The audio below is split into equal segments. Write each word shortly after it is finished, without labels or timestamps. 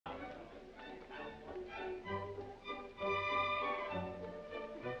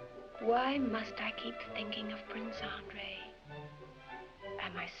Why must I keep thinking of Prince Andre?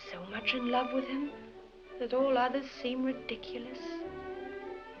 Am I so much in love with him that all others seem ridiculous?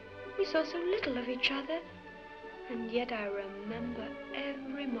 We saw so little of each other, and yet I remember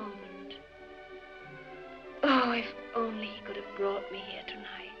every moment. Oh, if only he could have brought me here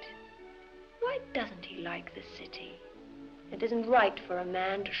tonight. Why doesn't he like the city? It isn't right for a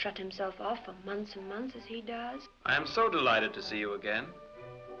man to shut himself off for months and months as he does. I am so delighted to see you again.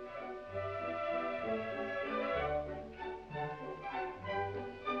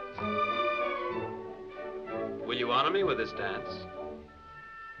 Will you honor me with this dance?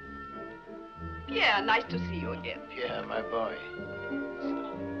 Pierre, nice to see you again. Pierre, my boy.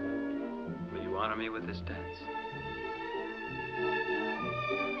 Will you honor me with this dance?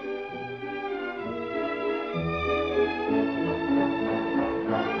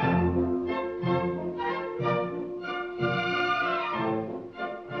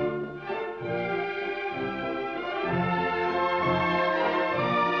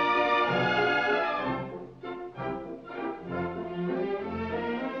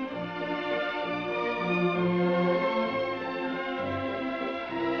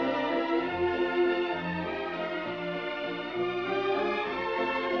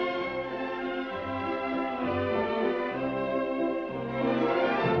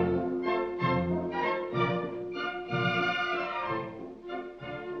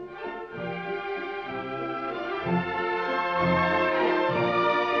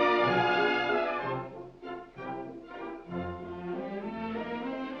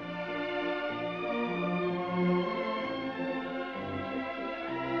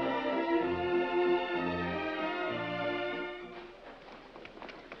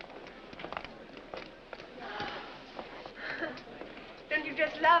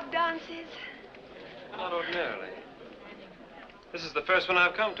 Love dances? Not ordinarily. This is the first one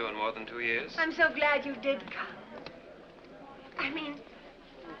I've come to in more than 2 years. I'm so glad you did come. I mean,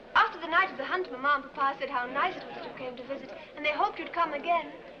 after the night of the hunt, Mama and Papa said how nice it was that you came to visit, and they hoped you'd come again.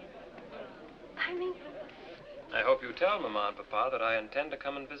 I mean... I hope you tell Mama and Papa that I intend to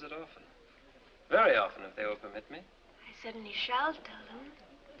come and visit often. Very often, if they will permit me. I certainly shall tell them.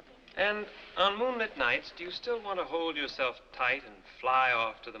 And on moonlit nights, do you still want to hold yourself tight and fly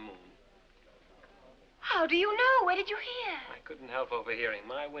off to the moon? How do you know? Where did you hear? I couldn't help overhearing.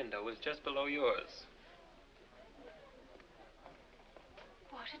 My window was just below yours.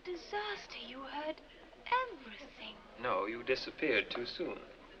 What a disaster. You heard everything. No, you disappeared too soon.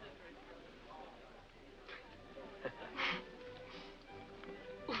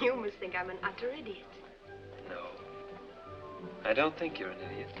 You must think I'm an utter idiot. No. I don't think you're an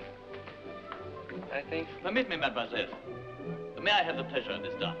idiot. I think... Permit me, mademoiselle. May I have the pleasure in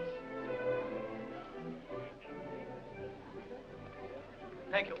this dance?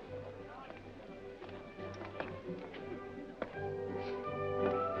 Thank you.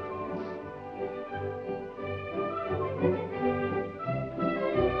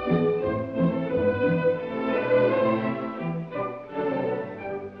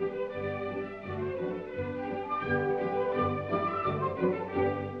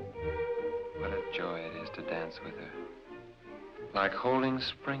 With her. Like holding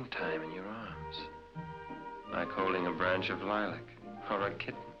springtime in your arms. Like holding a branch of lilac or a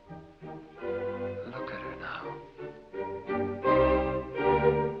kitten. Look at her now.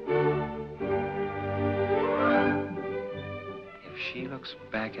 If she looks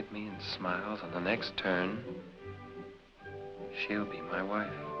back at me and smiles on the next turn, she'll be my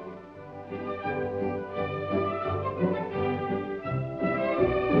wife.